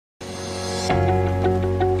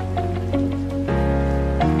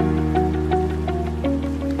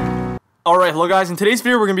Alright, hello guys. In today's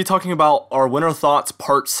video, we're going to be talking about our winter thoughts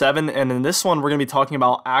part 7, and in this one, we're going to be talking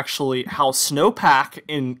about actually how snowpack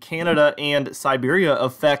in Canada and Siberia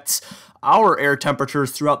affects our air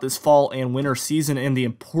temperatures throughout this fall and winter season and the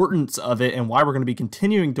importance of it and why we're going to be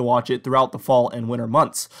continuing to watch it throughout the fall and winter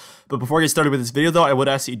months. But before I get started with this video though, I would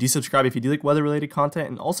ask that you do subscribe if you do like weather related content,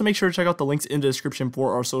 and also make sure to check out the links in the description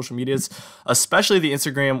for our social medias, especially the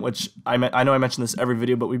Instagram, which I know I mention this every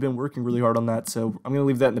video, but we've been working really hard on that, so I'm going to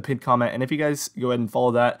leave that in the pinned comment, and if you guys go ahead and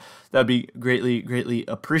follow that, that'd be greatly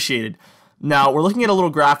appreciated. Now, we're looking at a little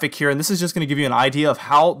graphic here, and this is just going to give you an idea of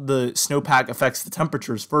how the snowpack affects the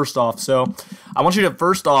temperatures first off. So I want you to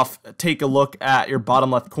first off take a look at your bottom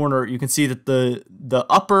left corner. You can see that the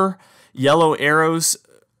upper yellow arrows,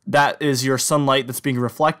 that is your sunlight that's being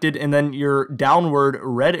reflected, and then your downward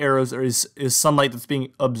red arrows is sunlight that's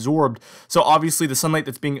being absorbed. So obviously the sunlight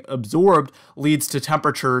that's being absorbed leads to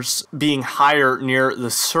temperatures being higher near the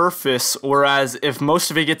surface, whereas if most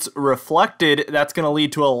of it gets reflected, that's going to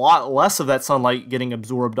lead to a lot less of that sunlight getting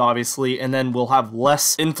absorbed, obviously, and then we'll have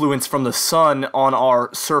less influence from the sun on our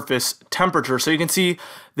surface temperature. So you can see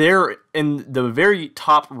there in the very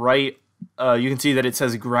top right, you can see that it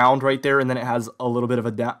says ground right there, and then it has a little bit of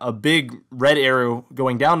a big red arrow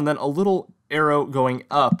going down and then a little arrow going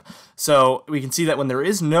up. So we can see that when there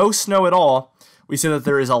is no snow at all, we see that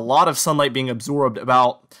there is a lot of sunlight being absorbed.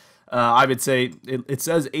 About, I would say, it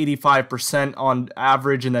says 85% on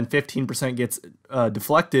average, and then 15% gets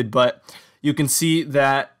deflected. But you can see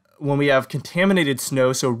that when we have contaminated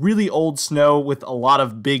snow, so really old snow with a lot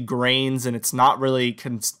of big grains, and it's not really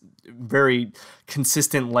very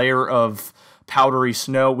consistent layer of powdery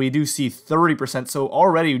snow, we do see 30%. So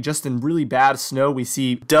already just in really bad snow, we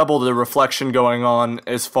see double the reflection going on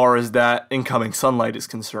as far as that incoming sunlight is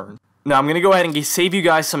concerned. Now I'm going to go ahead and save you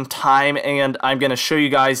guys some time, and I'm going to show you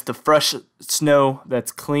guys the fresh snow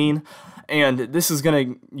that's clean. And this is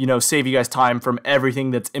going to, save you guys time from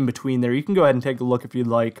everything that's in between there. You can go ahead and take a look if you'd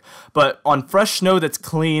like. But on fresh snow that's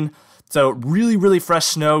clean, so really fresh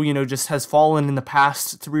snow, just has fallen in the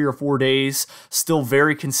past 3 or 4 days. Still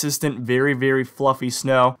very consistent, very fluffy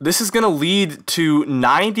snow. This is going to lead to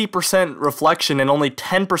 90% reflection and only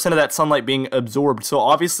 10% of that sunlight being absorbed. So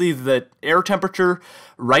obviously the air temperature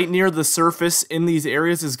right near the surface in these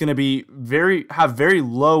areas is going to be have very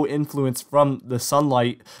low influence from the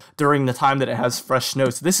sunlight during the time that it has fresh snow.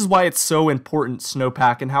 So this is why it's so important,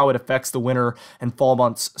 snowpack, and how it affects the winter and fall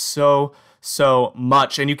months so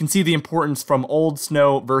much. And you can see the importance from old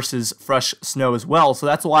snow versus fresh snow as well. So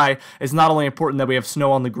that's why it's not only important that we have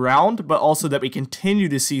snow on the ground, but also that we continue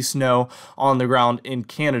to see snow on the ground in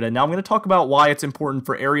Canada. Now I'm going to talk about why it's important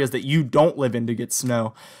for areas that you don't live in to get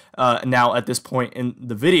snow now at this point in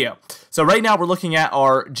the video. So right now we're looking at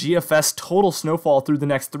our GFS total snowfall through the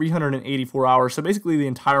next 384 hours. So basically the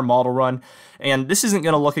entire model run. And this isn't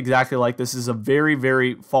going to look exactly like this. This is a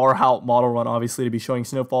very far out model run, obviously, to be showing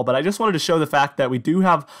snowfall. But I just wanted to show the fact that we do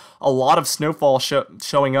have a lot of snowfall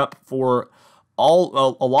showing up for a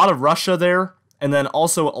lot of Russia there, and then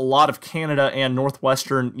also a lot of Canada and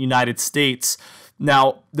northwestern United States.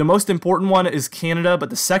 Now, the most important one is Canada,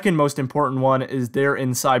 but the second most important one is there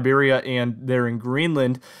in Siberia and there in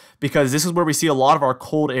Greenland, because this is where we see a lot of our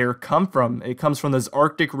cold air come from. It comes from those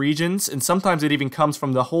Arctic regions, and sometimes it even comes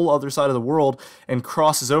from the whole other side of the world and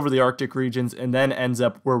crosses over the Arctic regions and then ends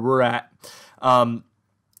up where we're at.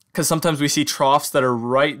 Because sometimes we see troughs that are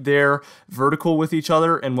right there vertical with each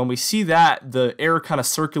other, and when we see that, the air kind of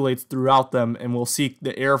circulates throughout them, and we'll see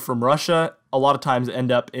the air from Russia a lot of times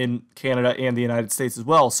end up in Canada and the United States as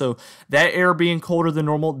well. So that air being colder than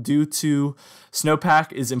normal due to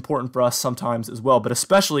snowpack is important for us sometimes as well, but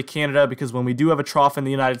especially Canada, because when we do have a trough in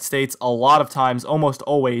the United States, a lot of times, almost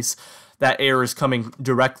always, that air is coming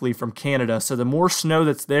directly from Canada. So the more snow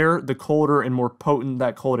that's there, the colder and more potent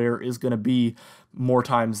that cold air is going to be more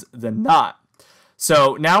times than not.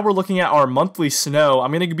 So now we're looking at our monthly snow.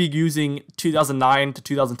 I'm going to be using 2009 to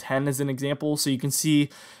 2010 as an example, so you can see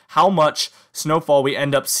how much snowfall we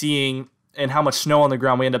end up seeing and how much snow on the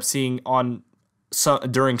ground we end up seeing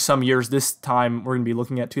during some years. This time we're going to be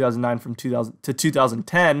looking at 2009 from 2000 to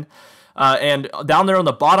 2010. And down there on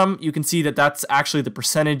the bottom, you can see that that's actually the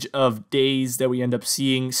percentage of days that we end up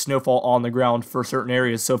seeing snowfall on the ground for certain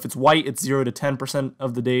areas. So if it's white, it's 0 to 10%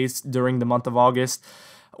 of the days during the month of August.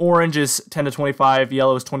 Orange is 10 to 25,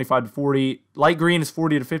 yellow is 25 to 40, light green is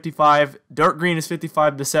 40 to 55, dark green is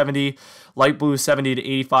 55 to 70, light blue is 70 to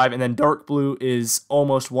 85, and then dark blue is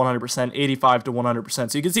almost 100%, 85 to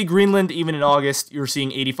 100%. So you can see Greenland, even in August, you're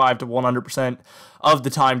seeing 85 to 100% of the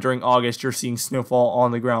time during August, you're seeing snowfall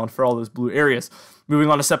on the ground for all those blue areas. Moving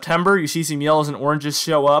on to September, you see some yellows and oranges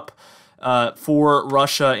show up. for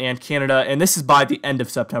Russia and Canada, and this is by the end of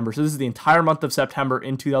September. So this is the entire month of September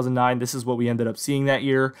in 2009. This is what we ended up seeing that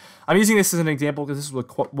year. I'm using this as an example because this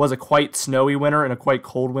was a quite snowy winter and a quite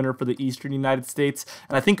cold winter for the eastern United States,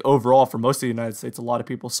 and I think overall for most of the United States, a lot of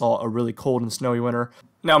people saw a really cold and snowy winter.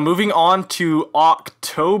 Now moving on to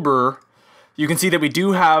October, you can see that we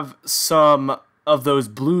do have some of those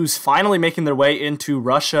blues finally making their way into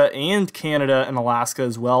Russia and Canada and Alaska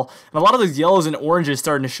as well. And a lot of those yellows and oranges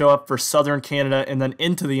starting to show up for southern Canada and then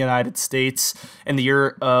into the United States in the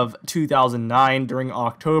year of 2009 during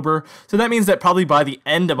October. So that means that probably by the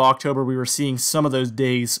end of October, we were seeing some of those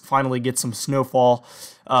days finally get some snowfall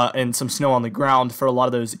and some snow on the ground for a lot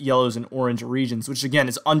of those yellows and orange regions, which again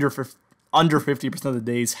is under 50% of the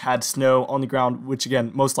days had snow on the ground, which again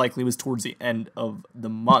most likely was towards the end of the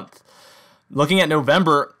month. Looking at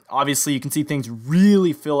November, obviously you can see things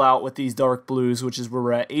really fill out with these dark blues, which is where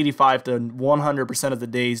we're at 85 to 100% of the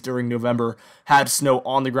days during November had snow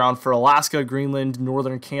on the ground for Alaska, Greenland,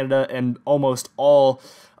 northern Canada, and almost all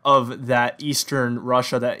of that eastern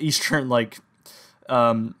Russia, that eastern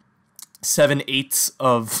 7/8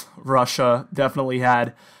 of Russia definitely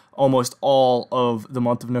had almost all of the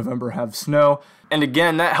month of November have snow. And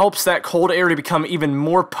again, that helps that cold air to become even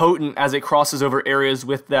more potent as it crosses over areas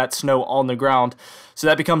with that snow on the ground. So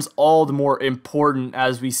that becomes all the more important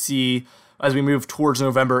as we move towards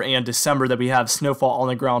November and December, that we have snowfall on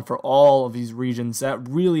the ground for all of these regions. That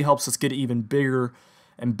really helps us get even bigger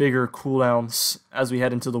and bigger cooldowns as we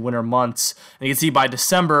head into the winter months. And you can see by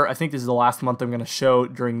December, I think this is the last month I'm going to show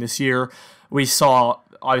during this year, we saw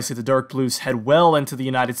obviously the dark blues head well into the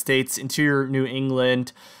United States, interior New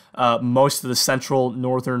England, most of the central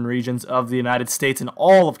northern regions of the United States, and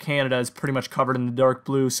all of Canada is pretty much covered in the dark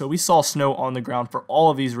blue. So we saw snow on the ground for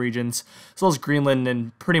all of these regions, as well as Greenland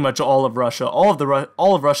and pretty much all of Russia. All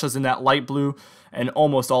of Russia's in that light blue, and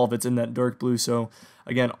almost all of it's in that dark blue. So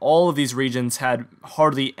again, all of these regions had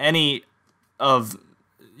hardly any of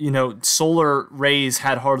solar rays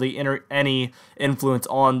had hardly any influence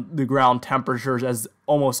on the ground temperatures, as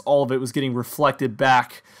almost all of it was getting reflected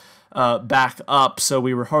back up. So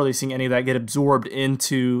we were hardly seeing any of that get absorbed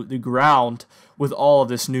into the ground with all of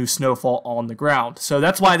this new snowfall on the ground. So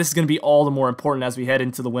that's why this is going to be all the more important as we head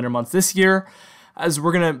into the winter months this year, as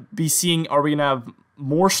we're going to be seeing, are we going to have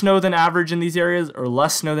more snow than average in these areas or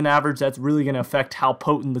less snow than average? That's really going to affect how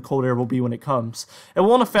potent the cold air will be when it comes. It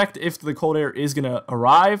won't affect if the cold air is going to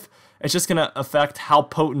arrive. It's just going to affect how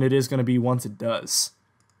potent it is going to be once it does.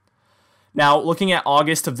 Now, looking at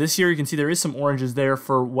August of this year, you can see there is some oranges there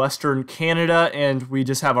for Western Canada, and we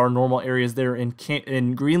just have our normal areas there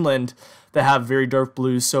in Greenland that have very dark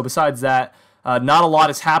blues. So besides that, not a lot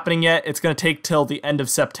is happening yet. It's going to take till the end of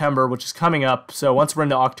September, which is coming up. So once we're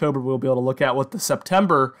into October, we'll be able to look at what the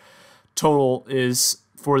September total is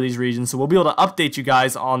for these regions. So we'll be able to update you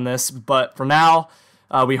guys on this. But for now,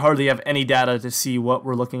 we hardly have any data to see what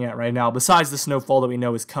we're looking at right now, besides the snowfall that we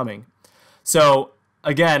know is coming. So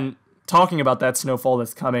again, talking about that snowfall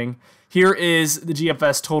that's coming, here is the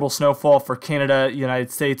GFS total snowfall for Canada,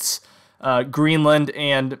 United States, Greenland,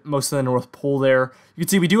 and most of the North Pole there. You can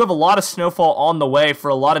see we do have a lot of snowfall on the way for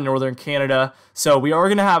a lot of northern Canada, so we are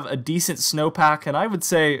going to have a decent snowpack, and I would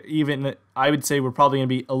say we're probably going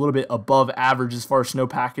to be a little bit above average as far as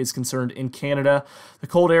snowpack is concerned in Canada. The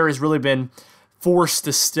cold air has really been forced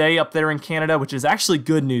to stay up there in Canada, which is actually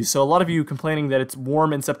good news. So a lot of you complaining that it's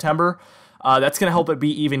warm in September, that's going to help it be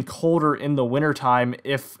even colder in the wintertime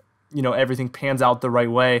if everything pans out the right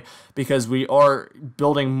way, because we are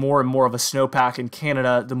building more and more of a snowpack in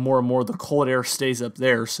Canada the more and more the cold air stays up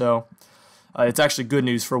there. So it's actually good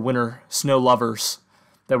news for winter snow lovers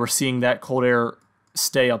that we're seeing that cold air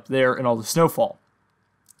stay up there and all the snowfall.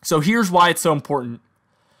 So here's why it's so important.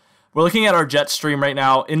 We're looking at our jet stream right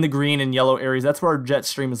now in the green and yellow areas. That's where our jet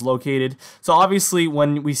stream is located. So obviously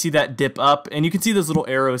when we see that dip up, and you can see those little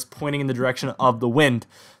arrows pointing in the direction of the wind.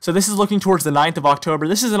 So this is looking towards the 9th of October.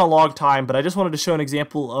 This isn't a long time, but I just wanted to show an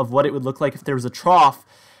example of what it would look like if there was a trough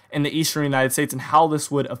in the eastern United States and how this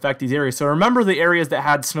would affect these areas. So remember the areas that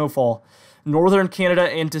had snowfall, northern Canada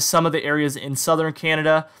into some of the areas in southern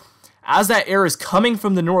Canada. As that air is coming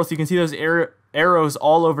from the north, you can see those arrows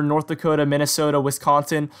all over North Dakota, Minnesota,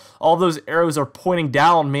 Wisconsin. All those arrows are pointing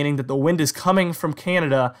down, meaning that the wind is coming from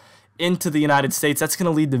Canada into the United States. That's going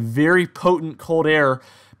to lead to very potent cold air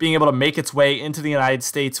being able to make its way into the United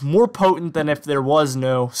States, more potent than if there was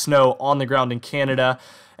no snow on the ground in Canada.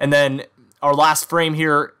 And then our last frame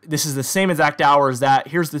here, this is the same exact hour as that.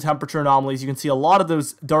 Here's the temperature anomalies. You can see a lot of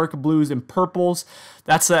those dark blues and purples.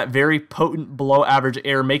 That's that very potent below average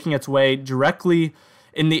air making its way directly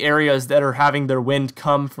in the areas that are having their wind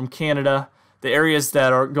come from Canada the areas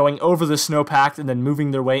that are going over the snowpack and then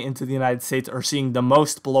moving their way into the United States are seeing the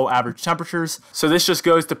most below average temperatures. So this just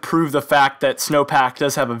goes to prove the fact that snowpack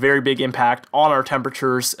does have a very big impact on our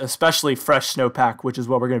temperatures, especially fresh snowpack, which is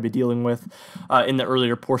what we're going to be dealing with in the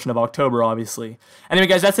earlier portion of October, obviously. Anyway,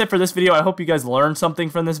 guys, that's it for this video. I hope you guys learned something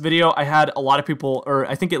from this video. I had a lot of people, or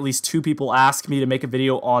I think at least 2 people, ask me to make a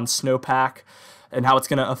video on snowpack and how it's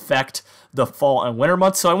going to affect the fall and winter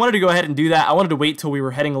months. So I wanted to go ahead and do that. I wanted to wait till we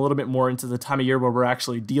were heading a little bit more into the time of year where we're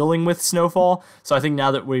actually dealing with snowfall. So I think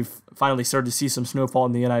now that we've finally started to see some snowfall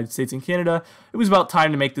in the United States and Canada, it was about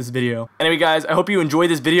time to make this video. Anyway, guys, I hope you enjoyed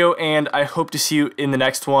this video, and I hope to see you in the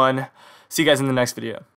next one. See you guys in the next video.